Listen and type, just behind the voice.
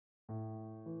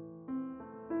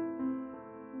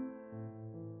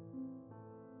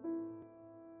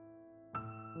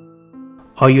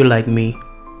Are you like me?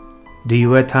 Do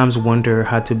you at times wonder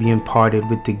how to be imparted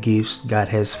with the gifts God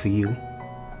has for you?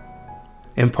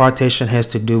 Impartation has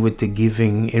to do with the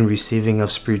giving and receiving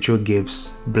of spiritual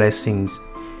gifts, blessings,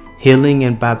 healing,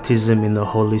 and baptism in the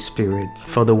Holy Spirit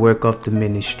for the work of the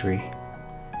ministry.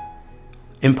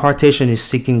 Impartation is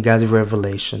seeking God's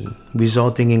revelation,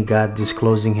 resulting in God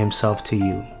disclosing Himself to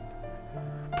you.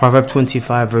 Prov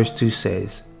 25 verse 2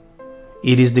 says,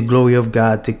 "It is the glory of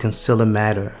God to conceal a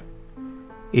matter.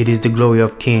 It is the glory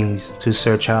of kings to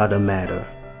search out a matter."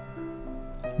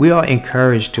 We are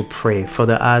encouraged to pray for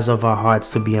the eyes of our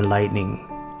hearts to be enlightening.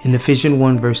 In Ephesians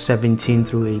 1 verse 17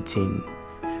 through 18,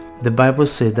 the Bible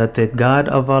says that the God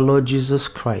of our Lord Jesus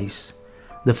Christ,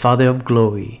 the Father of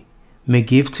glory, may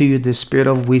give to you the spirit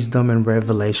of wisdom and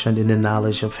revelation in the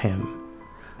knowledge of Him,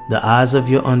 the eyes of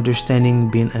your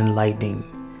understanding being enlightening,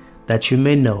 that you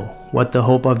may know what the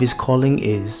hope of His calling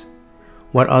is,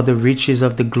 what are the riches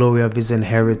of the glory of His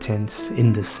inheritance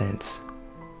in the saints.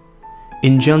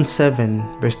 In John 7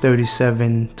 verse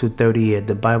 37 to 38,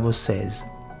 the Bible says,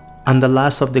 "On the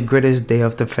last of the greatest day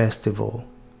of the festival,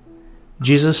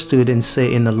 Jesus stood and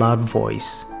said in a loud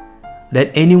voice,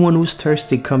 'Let anyone who's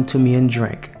thirsty come to me and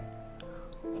drink.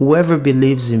 Whoever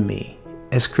believes in me,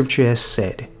 as Scripture has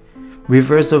said,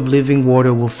 rivers of living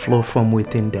water will flow from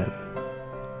within them.'"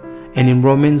 And in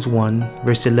Romans 1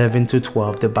 verse 11 to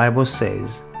 12, the Bible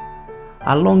says,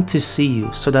 "I long to see you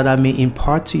so that I may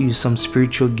impart to you some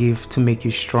spiritual gift to make you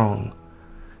strong.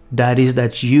 That is,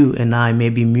 that you and I may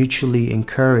be mutually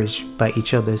encouraged by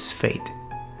each other's faith."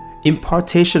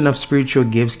 Impartation of spiritual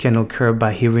gifts can occur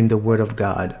by hearing the Word of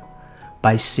God,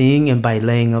 by seeing, and by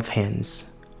laying of hands.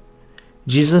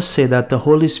 Jesus said that the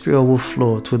Holy Spirit will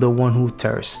flow to the one who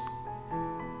thirsts.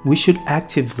 We should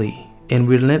actively and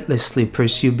relentlessly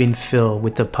pursue being filled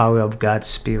with the power of God's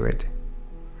Spirit.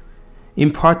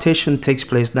 Impartation takes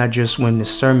place not just when the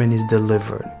sermon is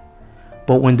delivered,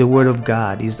 but when the Word of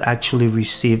God is actually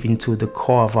received into the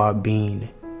core of our being.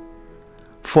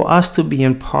 For us to be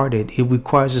imparted, it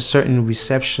requires a certain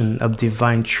reception of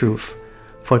divine truth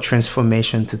for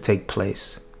transformation to take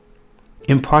place.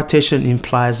 Impartation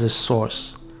implies a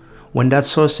source. When that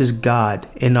source is God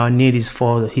and our need is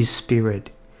for His Spirit,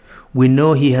 we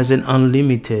know He has an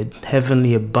unlimited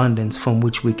heavenly abundance from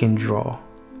which we can draw.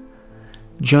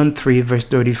 John 3 verse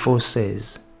 34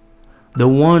 says, "The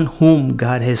one whom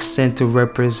God has sent to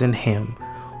represent Him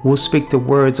will speak the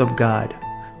words of God,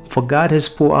 for God has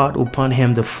poured out upon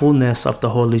Him the fullness of the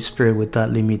Holy Spirit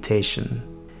without limitation."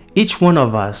 Each one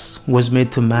of us was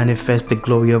made to manifest the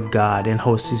glory of God and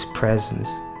host His presence.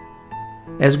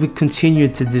 As we continue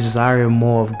to desire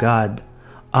more of God,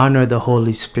 honor the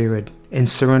Holy Spirit, and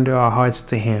surrender our hearts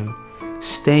to Him,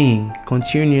 staying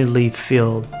continually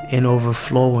filled and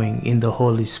overflowing in the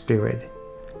Holy Spirit,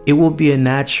 it will be a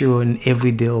natural and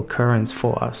everyday occurrence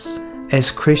for us.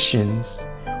 As Christians,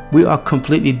 we are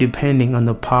completely depending on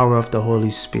the power of the Holy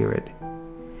Spirit.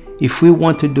 If we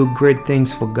want to do great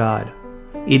things for God,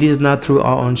 it is not through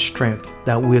our own strength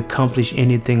that we accomplish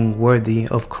anything worthy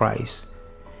of Christ.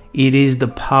 It is the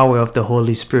power of the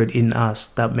Holy Spirit in us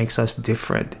that makes us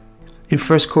different. In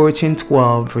 1 Corinthians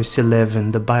 12 verse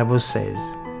 11, the Bible says,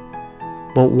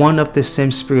 "But one of the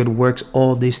same Spirit works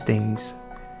all these things,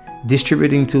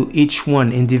 distributing to each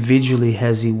one individually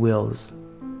as He wills."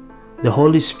 The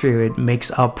Holy Spirit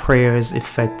makes our prayers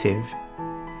effective.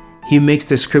 He makes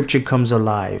the Scripture comes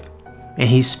alive, and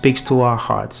He speaks to our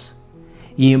hearts.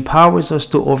 He empowers us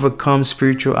to overcome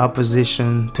spiritual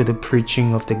opposition to the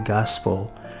preaching of the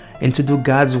gospel and to do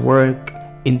God's work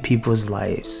in people's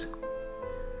lives.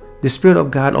 The Spirit of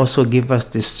God also gives us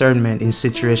discernment in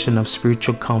situations of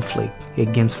spiritual conflict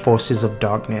against forces of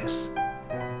darkness.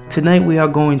 Tonight we are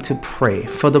going to pray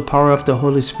for the power of the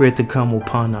Holy Spirit to come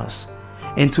upon us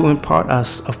and to impart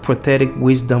us of prophetic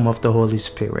wisdom of the Holy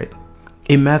Spirit.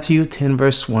 In Matthew 10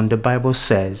 verse 1, the Bible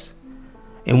says,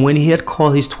 "And when He had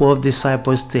called His 12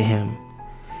 disciples to Him,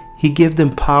 He gave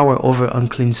them power over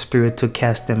unclean spirits to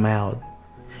cast them out,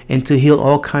 and to heal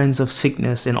all kinds of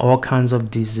sickness and all kinds of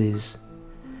disease."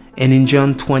 And in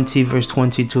John 20 verse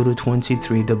 22 to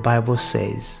 23, the Bible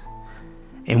says,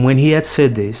 "And when He had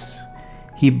said this,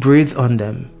 He breathed on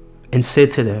them and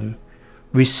said to them,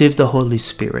 'Receive the Holy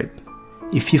Spirit.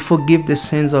 If you forgive the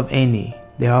sins of any,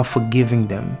 they are forgiven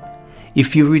them.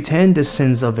 If you retain the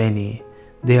sins of any,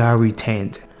 they are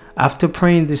retained.'" After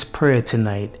praying this prayer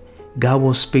tonight, God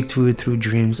will speak to you through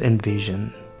dreams and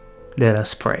vision. Let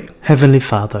us pray. Heavenly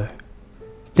Father,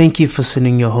 thank You for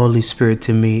sending Your Holy Spirit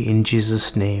to me in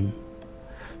Jesus' name.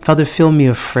 Father, fill me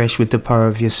afresh with the power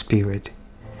of Your Spirit.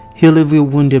 Heal every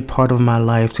wounded part of my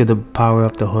life to the power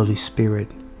of the Holy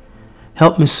Spirit.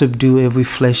 Help me subdue every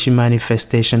fleshy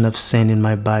manifestation of sin in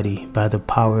my body by the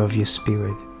power of your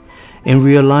Spirit, and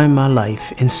realign my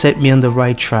life and set me on the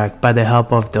right track by the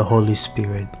help of the Holy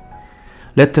Spirit.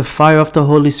 Let the fire of the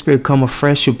Holy Spirit come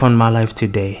afresh upon my life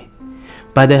today.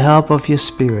 By the help of your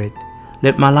Spirit,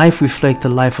 let my life reflect the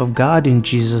life of God in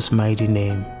Jesus' mighty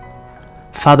name.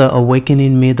 Father, awaken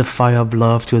in me the fire of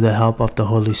love through the help of the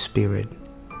Holy Spirit.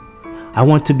 I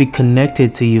want to be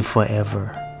connected to you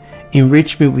forever.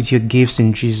 Enrich me with your gifts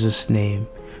in Jesus' name.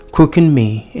 Quicken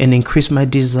me and increase my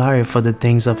desire for the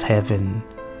things of heaven.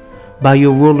 By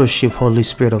your rulership, Holy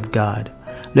Spirit of God,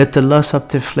 let the lust of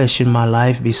the flesh in my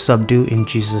life be subdued in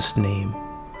Jesus' name.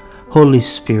 Holy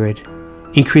Spirit,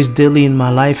 increase daily in my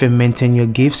life and maintain your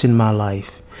gifts in my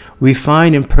life.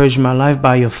 Refine and purge my life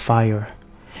by your fire.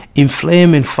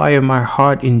 Inflame and fire my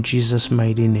heart in Jesus'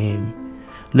 mighty name.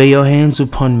 Lay your hands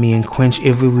upon me and quench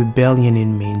every rebellion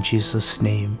in me in Jesus'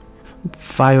 name.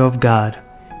 Fire of God,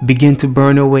 begin to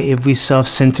burn away every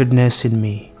self-centeredness in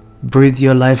me. Breathe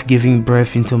your life-giving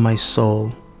breath into my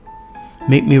soul.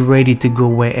 Make me ready to go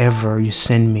wherever you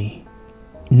send me.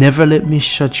 Never let me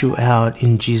shut you out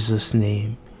in Jesus'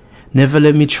 name. Never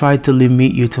let me try to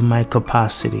limit you to my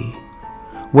capacity.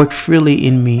 Work freely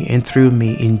in me and through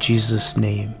me in Jesus'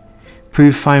 name.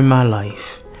 Purify my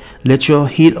life. Let your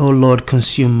heat, O Lord,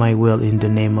 consume my will in the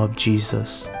name of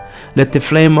Jesus. Let the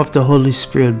flame of the Holy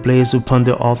Spirit blaze upon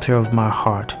the altar of my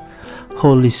heart.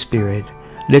 Holy Spirit,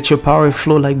 let your power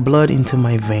flow like blood into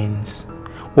my veins.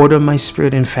 Order my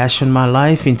spirit and fashion my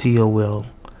life into your will.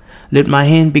 Let my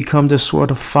hand become the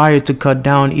sword of fire to cut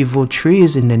down evil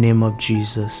trees in the name of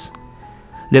Jesus.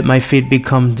 Let my feet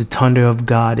become the thunder of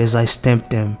God as I stamp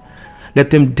them.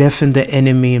 Let them deafen the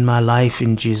enemy in my life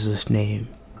in Jesus' name.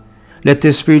 Let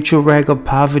the spiritual rag of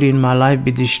poverty in my life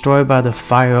be destroyed by the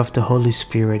fire of the Holy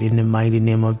Spirit in the mighty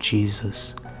name of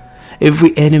Jesus.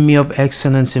 Every enemy of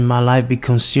excellence in my life be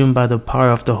consumed by the power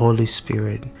of the Holy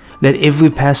Spirit. Let every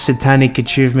past satanic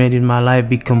achievement in my life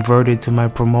be converted to my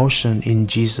promotion in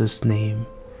Jesus' name.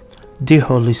 Dear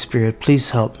Holy Spirit, please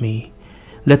help me.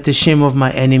 Let the shame of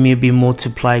my enemy be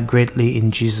multiplied greatly in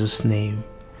Jesus' name.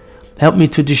 Help me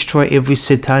to destroy every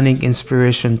satanic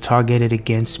inspiration targeted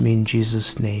against me in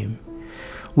Jesus' name.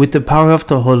 With the power of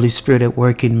the Holy Spirit at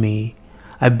work in me,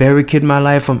 I barricade my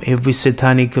life from every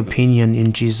satanic opinion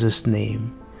in Jesus'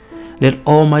 name. Let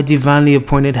all my divinely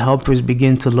appointed helpers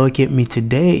begin to locate me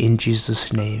today in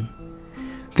Jesus' name.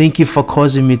 Thank you for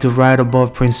causing me to ride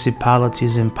above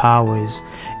principalities and powers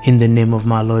in the name of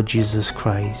my Lord Jesus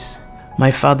Christ.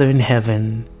 My Father in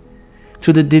heaven,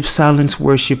 through the deep silence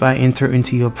worship I enter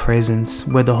into your presence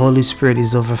where the Holy Spirit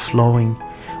is overflowing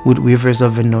with rivers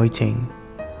of anointing.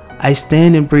 I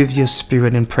stand and breathe your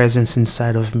spirit and presence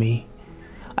inside of me.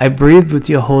 I breathe with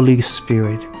your Holy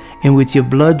Spirit, and with your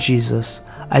blood, Jesus,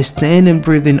 I stand and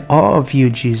breathe in awe of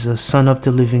you, Jesus, Son of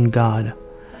the living God.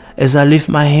 As I lift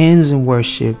my hands in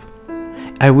worship,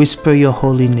 I whisper your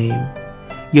holy name.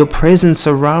 Your presence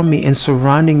around me and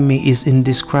surrounding me is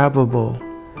indescribable.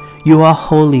 You are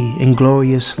holy and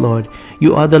glorious, Lord.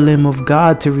 You are the Lamb of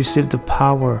God to receive the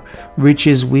power,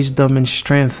 riches, wisdom, and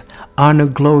strength, honor,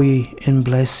 glory, and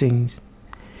blessings.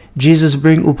 Jesus,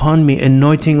 bring upon me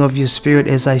anointing of your Spirit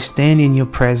as I stand in your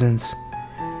presence.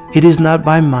 It is not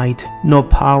by might nor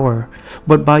power,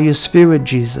 but by your Spirit,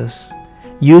 Jesus.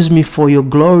 Use me for your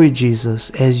glory,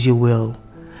 Jesus, as you will,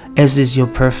 as is your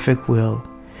perfect will,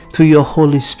 through your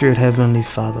Holy Spirit, Heavenly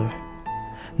Father.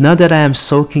 Now that I am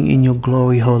soaking in your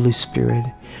glory, Holy Spirit,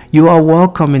 you are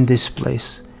welcome in this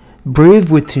place. Breathe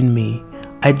within me.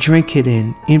 I drink it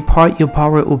in. Impart your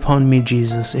power upon me,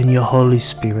 Jesus, and your Holy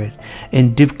Spirit,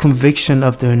 and deep conviction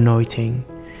of the anointing.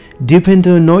 Deepen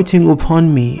the anointing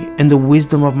upon me and the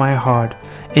wisdom of my heart,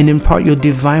 and impart your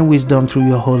divine wisdom through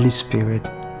your Holy Spirit.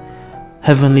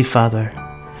 Heavenly Father,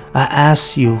 I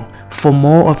ask you for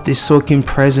more of this soaking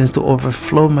presence to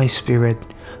overflow my spirit,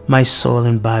 my soul,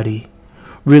 and body.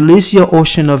 Release your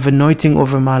ocean of anointing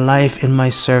over my life and my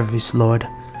service, Lord.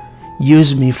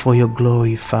 Use me for your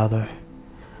glory, Father.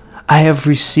 I have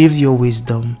received your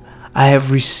wisdom. I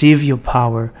have received your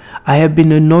power. I have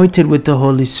been anointed with the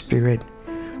Holy Spirit.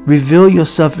 Reveal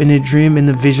yourself in a dream and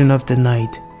the vision of the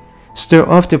night. Stir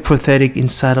up the prophetic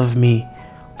inside of me.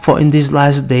 For in this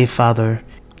last day, Father,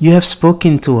 you have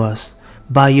spoken to us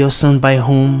by your Son, by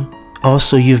whom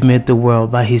also you've made the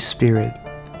world by his Spirit.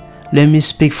 Let me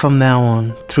speak from now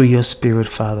on through your Spirit,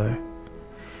 Father.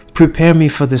 Prepare me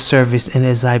for the service, and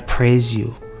as I praise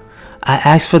you, I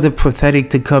ask for the prophetic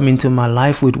to come into my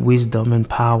life with wisdom and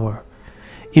power.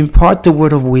 Impart the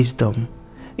word of wisdom.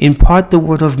 Impart the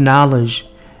word of knowledge.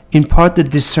 Impart the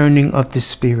discerning of the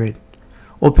Spirit.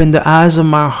 Open the eyes of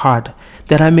my heart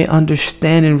that I may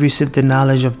understand and receive the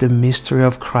knowledge of the mystery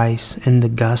of Christ and the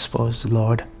Gospels,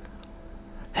 Lord.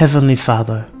 Heavenly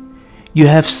Father, you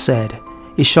have said,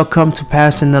 it shall come to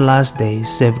pass in the last days,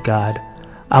 saith God,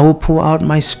 I will pour out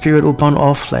my Spirit upon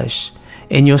all flesh,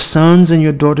 and your sons and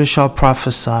your daughters shall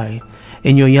prophesy,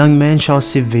 and your young men shall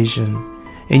see vision,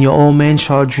 and your old men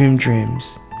shall dream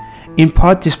dreams.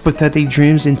 Impart these prophetic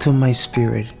dreams into my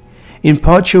spirit.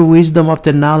 Impart your wisdom of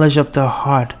the knowledge of the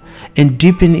heart, and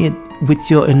deepen it with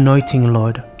your anointing,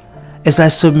 Lord. As I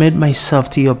submit myself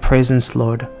to your presence,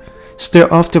 Lord,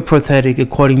 stir off the prophetic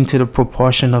according to the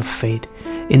proportion of faith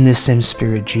in the same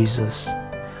Spirit, Jesus.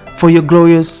 For your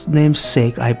glorious name's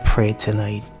sake, I pray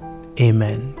tonight.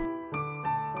 Amen.